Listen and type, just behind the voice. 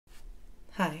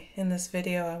Hi, in this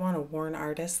video I want to warn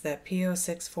artists that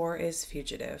PO64 is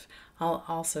fugitive. I'll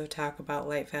also talk about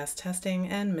Lightfast testing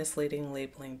and misleading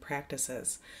labeling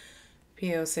practices.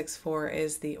 PO64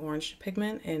 is the orange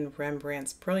pigment in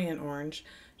Rembrandt's Brilliant Orange,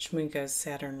 Schmincke's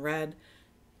Saturn Red,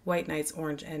 White Knight's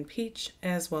Orange and Peach,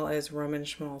 as well as Roman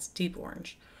Szmal's Deep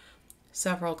Orange.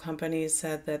 Several companies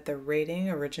said that the rating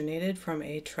originated from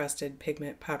a trusted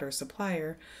pigment powder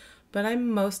supplier, but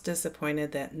I'm most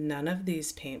disappointed that none of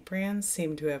these paint brands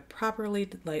seem to have properly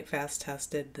Lightfast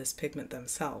tested this pigment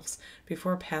themselves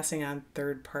before passing on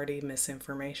third-party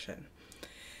misinformation.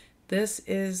 This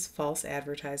is false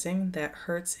advertising that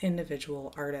hurts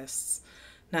individual artists.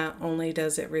 Not only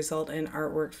does it result in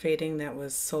artwork fading that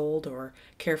was sold or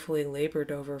carefully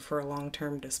labored over for a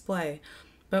long-term display,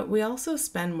 but we also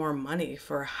spend more money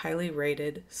for highly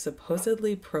rated,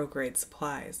 supposedly pro-grade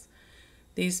supplies.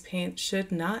 These paints should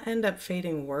not end up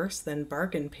fading worse than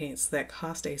bargain paints that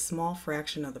cost a small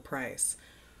fraction of the price.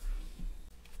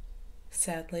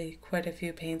 Sadly, quite a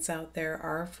few paints out there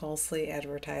are falsely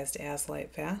advertised as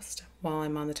Lightfast. While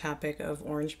I'm on the topic of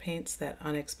orange paints that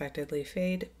unexpectedly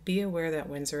fade, be aware that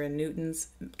Winsor & Newton's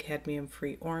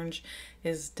cadmium-free orange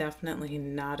is definitely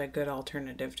not a good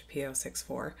alternative to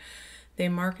PO64. They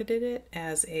marketed it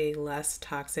as a less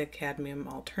toxic cadmium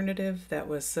alternative that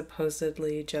was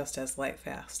supposedly just as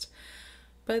Lightfast,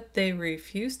 but they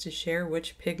refused to share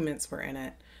which pigments were in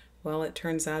it. Well, it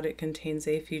turns out it contains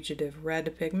a fugitive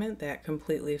red pigment that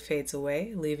completely fades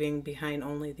away, leaving behind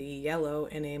only the yellow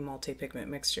in a multi-pigment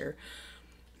mixture.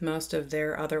 Most of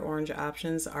their other orange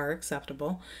options are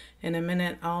acceptable. In a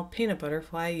minute, I'll paint a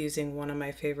butterfly using one of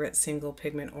my favorite single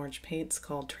pigment orange paints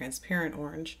called Transparent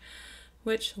Orange,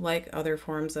 which, like other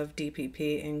forms of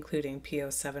DPP, including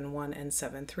PO71 and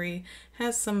 73,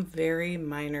 has some very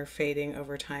minor fading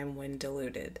over time when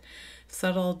diluted.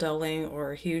 Subtle dulling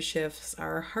or hue shifts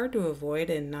are hard to avoid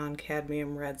in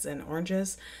non-cadmium reds and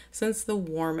oranges, since the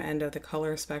warm end of the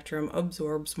color spectrum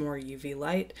absorbs more UV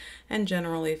light and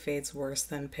generally fades worse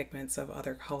than pigments of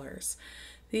other colors.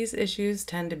 These issues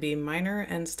tend to be minor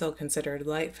and still considered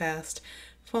Lightfast,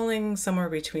 falling somewhere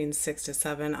between 6 to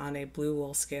 7 on a blue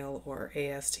wool scale or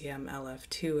ASTM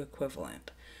LF2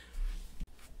 equivalent.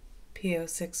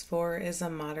 PO64 is a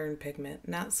modern pigment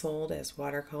not sold as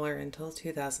watercolor until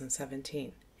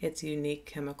 2017. Its unique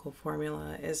chemical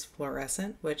formula is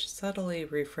fluorescent, which subtly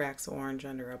refracts orange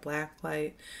under a black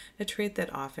light, a trait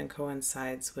that often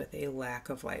coincides with a lack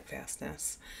of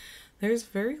lightfastness. There's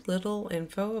very little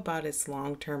info about its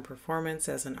long-term performance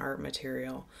as an art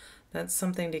material. That's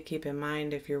something to keep in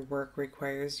mind if your work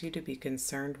requires you to be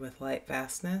concerned with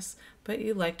lightfastness, but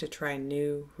you like to try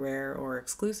new, rare, or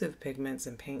exclusive pigments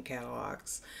in paint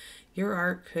catalogs. Your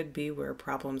art could be where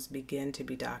problems begin to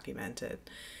be documented.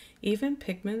 Even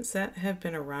pigments that have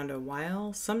been around a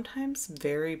while sometimes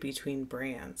vary between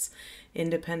brands.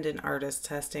 Independent artist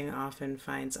testing often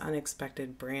finds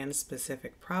unexpected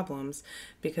brand-specific problems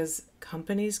because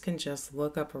companies can just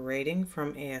look up a rating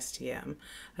from ASTM,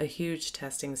 a huge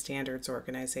testing standards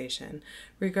organization,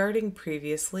 regarding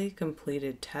previously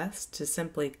completed tests to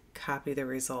simply copy the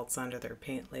results under their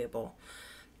paint label.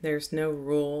 There's no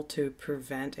rule to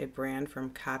prevent a brand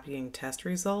from copying test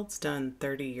results done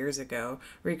 30 years ago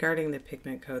regarding the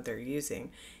pigment code they're using,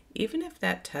 even if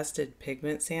that tested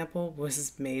pigment sample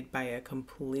was made by a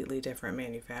completely different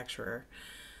manufacturer.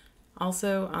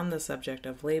 Also, on the subject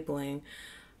of labeling,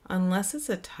 unless it's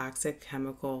a toxic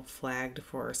chemical flagged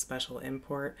for special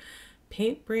import,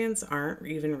 paint brands aren't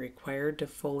even required to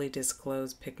fully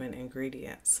disclose pigment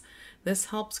ingredients. This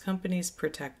helps companies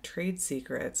protect trade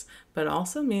secrets, but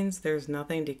also means there's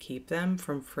nothing to keep them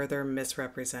from further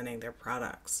misrepresenting their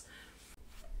products.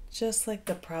 Just like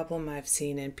the problem I've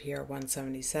seen in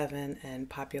PR177 and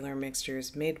popular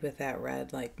mixtures made with that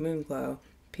red like Moonglow,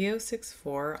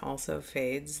 PO64 also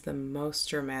fades the most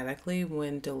dramatically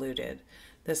when diluted.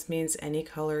 This means any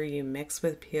color you mix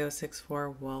with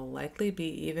PO64 will likely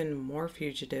be even more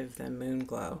fugitive than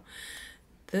Moonglow.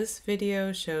 This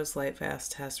video shows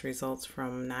Lightfast test results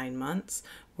from 9 months,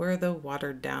 where the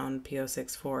watered down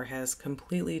PO64 has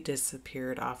completely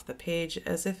disappeared off the page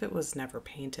as if it was never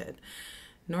painted.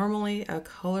 Normally, a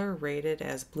color rated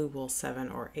as Blue Wool 7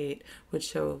 or 8 would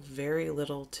show very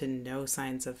little to no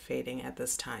signs of fading at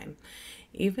this time.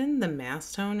 Even the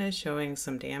mass tone is showing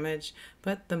some damage,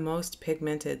 but the most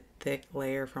pigmented thick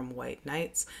layer from White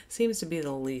Knights seems to be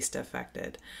the least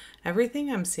affected. Everything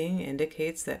I'm seeing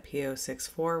indicates that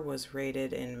PO64 was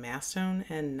rated in mass tone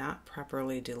and not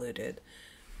properly diluted.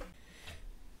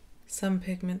 Some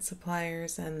pigment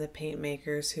suppliers and the paint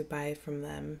makers who buy from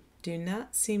them do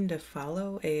not seem to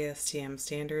follow ASTM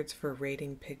standards for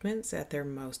rating pigments at their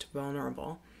most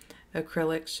vulnerable.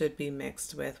 Acrylics should be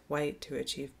mixed with white to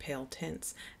achieve pale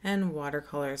tints, and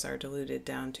watercolors are diluted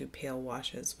down to pale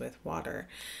washes with water.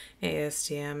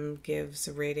 ASTM gives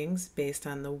ratings based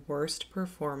on the worst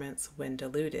performance when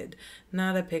diluted,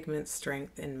 not a pigment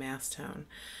strength in mass tone.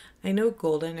 I know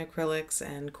golden acrylics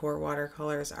and core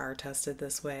watercolors are tested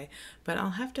this way, but I'll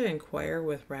have to inquire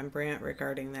with Rembrandt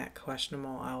regarding that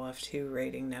questionable LF2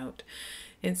 rating note.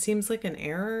 It seems like an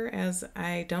error, as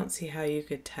I don't see how you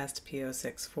could test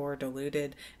PO64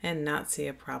 diluted and not see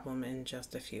a problem in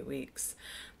just a few weeks,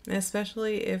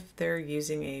 especially if they're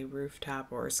using a rooftop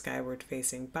or skyward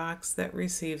facing box that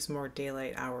receives more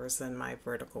daylight hours than my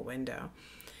vertical window.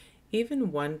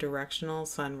 Even one directional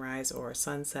sunrise or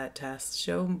sunset tests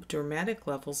show dramatic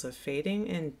levels of fading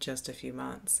in just a few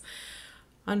months.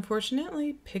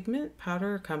 Unfortunately, pigment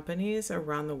powder companies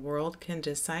around the world can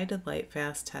decide to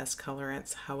Lightfast test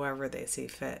colorants however they see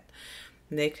fit.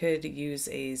 They could use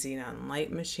a xenon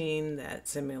light machine that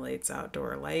simulates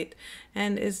outdoor light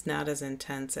and is not as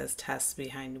intense as tests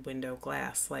behind window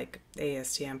glass like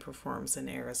ASTM performs in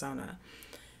Arizona.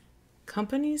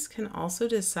 Companies can also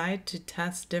decide to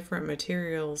test different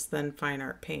materials than fine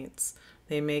art paints.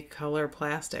 They make color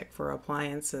plastic for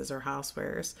appliances or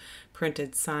housewares,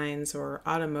 printed signs, or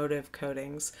automotive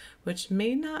coatings, which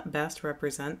may not best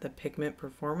represent the pigment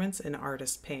performance in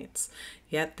artist paints,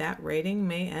 yet that rating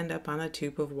may end up on a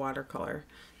tube of watercolor.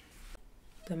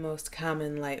 The most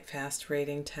common Lightfast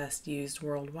rating test used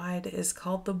worldwide is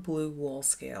called the blue wool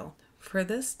scale. For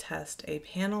this test, a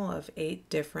panel of 8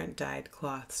 different dyed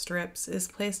cloth strips is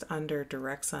placed under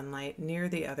direct sunlight near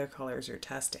the other colors you're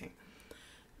testing.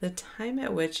 The time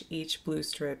at which each blue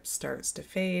strip starts to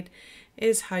fade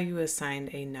is how you assign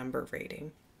a number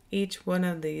rating. Each one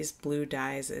of these blue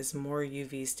dyes is more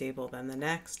UV stable than the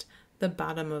next. The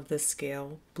bottom of the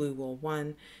scale, Blue Wool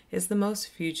 1, is the most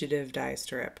fugitive dye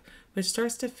strip, which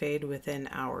starts to fade within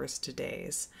hours to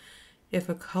days. If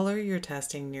a color you're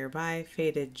testing nearby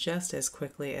faded just as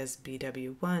quickly as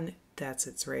BW1, that's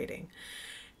its rating.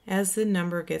 As the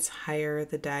number gets higher,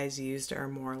 the dyes used are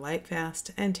more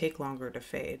Lightfast and take longer to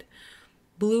fade.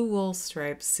 Blue wool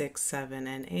stripes 6, 7,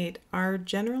 and 8 are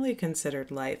generally considered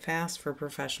Lightfast for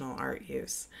professional art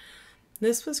use.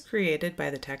 This was created by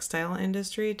the textile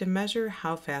industry to measure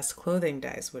how fast clothing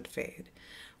dyes would fade.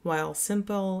 While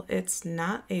simple, it's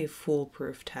not a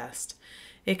foolproof test.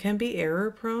 It can be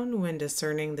error-prone when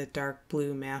discerning the dark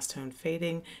blue mass tone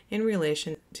fading in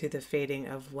relation to the fading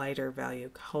of lighter value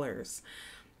colors.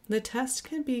 The test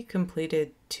can be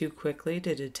completed too quickly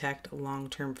to detect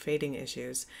long-term fading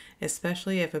issues,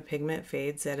 especially if a pigment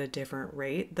fades at a different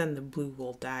rate than the blue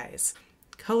wool dyes.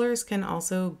 Colors can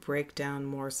also break down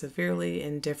more severely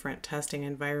in different testing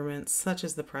environments, such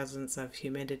as the presence of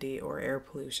humidity or air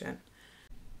pollution.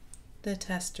 The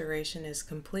test duration is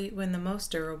complete when the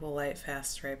most durable Lightfast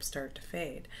stripes start to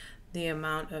fade. The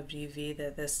amount of UV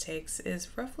that this takes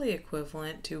is roughly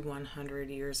equivalent to 100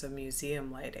 years of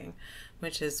museum lighting,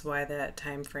 which is why that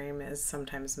time frame is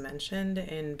sometimes mentioned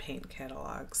in paint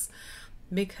catalogs.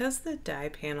 Because the dye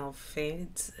panel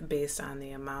fades based on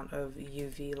the amount of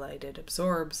UV light it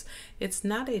absorbs, it's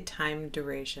not a time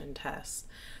duration test.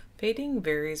 Fading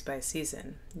varies by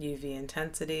season, UV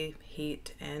intensity,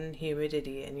 heat, and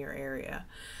humidity in your area.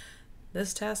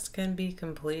 This test can be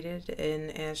completed in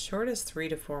as short as 3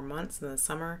 to 4 months in the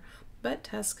summer, but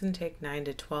tests can take 9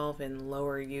 to 12 in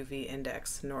lower UV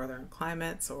index northern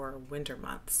climates or winter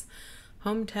months.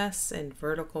 Home tests in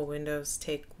vertical windows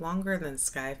take longer than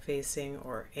sky-facing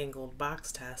or angled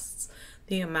box tests.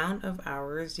 The amount of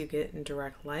hours you get in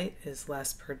direct light is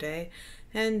less per day,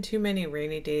 and too many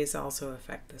rainy days also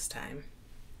affect this time.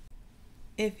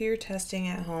 If you're testing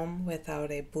at home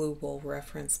without a blue wool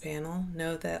reference panel,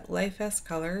 know that Lightfast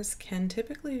colors can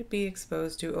typically be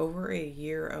exposed to over a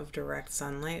year of direct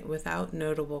sunlight without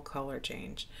notable color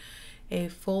change. A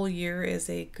full year is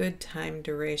a good time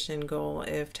duration goal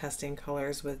if testing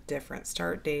colors with different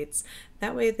start dates.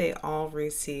 That way they all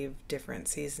receive different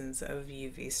seasons of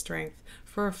UV strength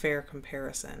for a fair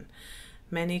comparison.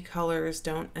 Many colors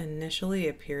don't initially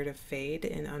appear to fade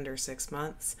in under 6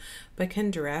 months, but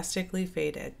can drastically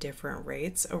fade at different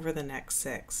rates over the next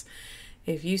 6.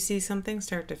 If you see something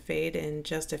start to fade in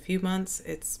just a few months,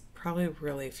 it's probably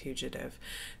really fugitive.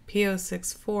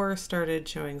 PO64 started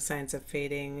showing signs of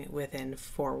fading within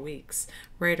 4 weeks,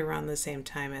 right around the same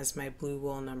time as my blue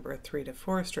wool number 3 to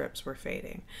 4 strips were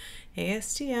fading.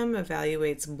 ASTM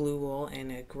evaluates blue wool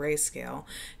in a grayscale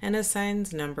and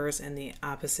assigns numbers in the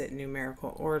opposite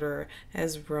numerical order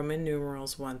as Roman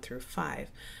numerals 1 through 5,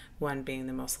 1 being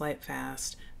the most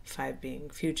Lightfast, 5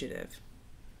 being fugitive.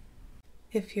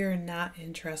 If you're not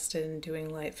interested in doing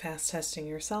Lightfast testing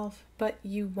yourself, but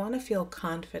you want to feel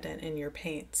confident in your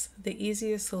paints, the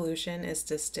easiest solution is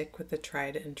to stick with the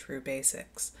tried and true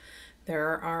basics.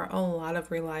 There are a lot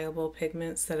of reliable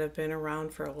pigments that have been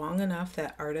around for long enough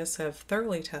that artists have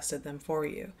thoroughly tested them for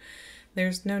you.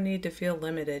 There's no need to feel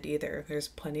limited either. There's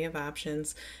plenty of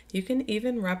options. You can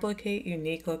even replicate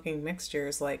unique looking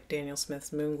mixtures like Daniel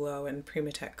Smith's Moonglow and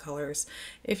Primatech colors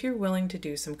if you're willing to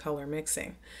do some color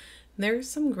mixing. There's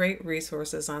some great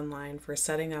resources online for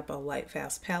setting up a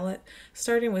Lightfast palette,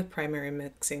 starting with primary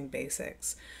mixing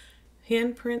basics.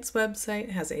 Handprint's website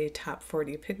has a top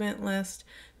 40 pigment list.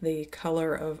 The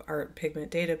Color of Art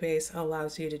pigment database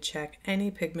allows you to check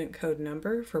any pigment code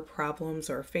number for problems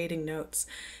or fading notes,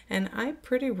 and I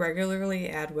pretty regularly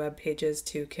add web pages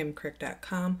to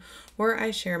kimcrick.com where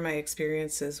I share my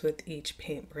experiences with each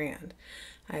paint brand.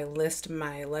 I list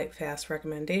my Lightfast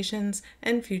recommendations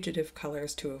and fugitive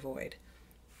colors to avoid.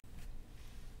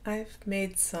 I've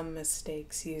made some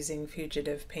mistakes using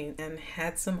fugitive paint and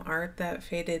had some art that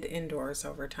faded indoors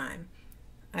over time.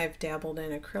 I've dabbled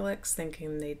in acrylics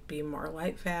thinking they'd be more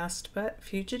Lightfast, but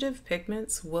fugitive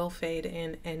pigments will fade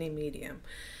in any medium.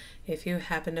 If you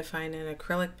happen to find an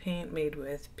acrylic paint made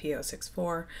with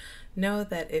PO64, know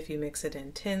that if you mix it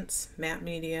in tints, matte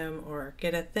medium, or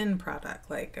get a thin product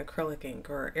like acrylic ink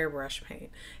or airbrush paint,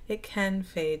 it can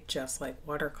fade just like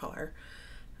watercolor.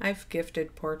 I've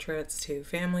gifted portraits to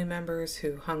family members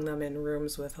who hung them in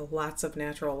rooms with lots of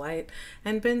natural light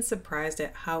and been surprised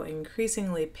at how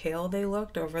increasingly pale they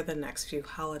looked over the next few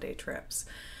holiday trips.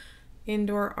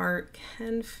 Indoor art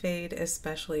can fade,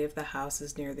 especially if the house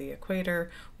is near the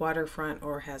equator, waterfront,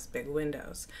 or has big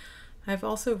windows. I've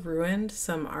also ruined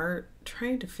some art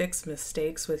trying to fix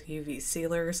mistakes with UV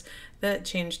sealers that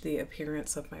changed the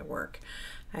appearance of my work.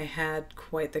 I had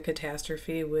quite the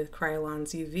catastrophe with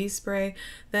Krylon's UV spray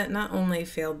that not only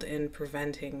failed in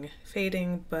preventing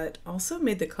fading, but also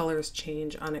made the colors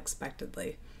change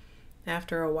unexpectedly.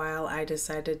 After a while, I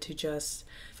decided to just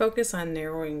focus on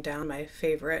narrowing down my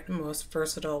favorite and most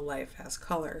versatile Lightfast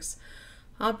colors.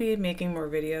 I'll be making more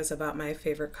videos about my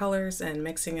favorite colors and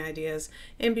mixing ideas,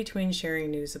 in between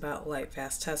sharing news about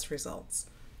Lightfast test results.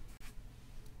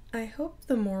 I hope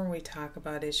the more we talk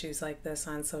about issues like this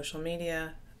on social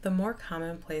media, the more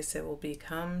commonplace it will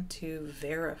become to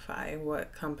verify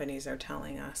what companies are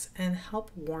telling us and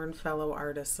help warn fellow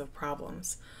artists of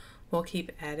problems. We'll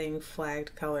keep adding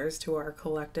flagged colors to our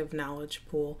collective knowledge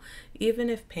pool, even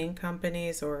if paint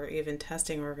companies or even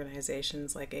testing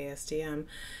organizations like ASTM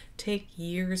take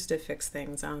years to fix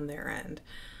things on their end.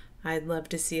 I'd love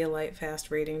to see a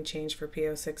Lightfast rating change for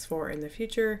PO64 in the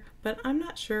future, but I'm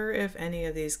not sure if any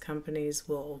of these companies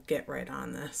will get right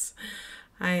on this.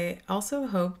 I also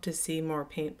hope to see more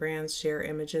paint brands share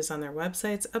images on their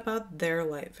websites about their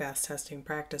Lightfast testing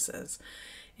practices.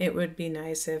 It would be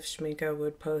nice if Schmincke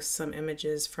would post some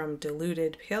images from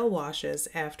diluted pale washes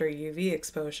after UV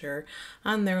exposure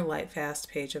on their Lightfast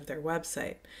page of their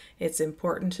website. It's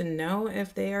important to know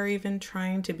if they are even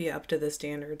trying to be up to the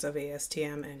standards of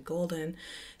ASTM and Golden,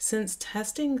 since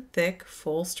testing thick,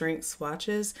 full-strength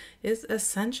swatches is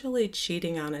essentially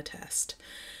cheating on a test.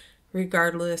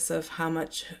 Regardless of how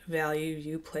much value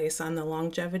you place on the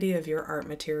longevity of your art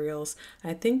materials,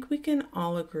 I think we can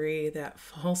all agree that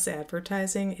false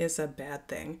advertising is a bad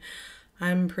thing.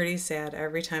 I'm pretty sad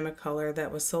every time a color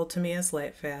that was sold to me as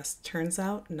Lightfast turns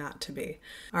out not to be.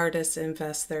 Artists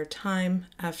invest their time,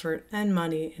 effort, and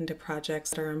money into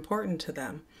projects that are important to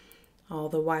them, all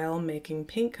the while making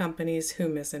paint companies who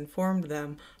misinformed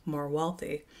them more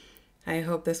wealthy. I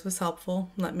hope this was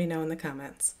helpful. Let me know in the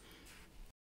comments.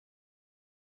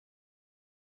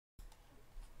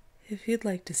 If you'd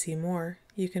like to see more,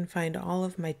 you can find all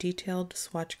of my detailed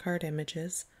swatch card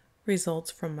images,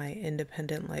 results from my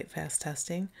independent Lightfast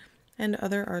testing, and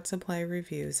other art supply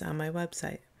reviews on my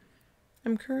website.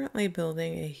 I'm currently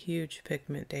building a huge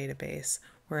pigment database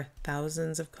where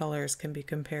thousands of colors can be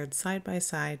compared side by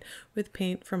side with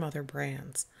paint from other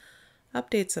brands.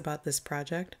 Updates about this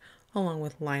project, along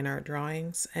with line art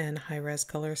drawings and high-res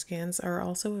color scans, are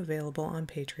also available on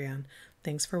Patreon.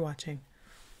 Thanks for watching.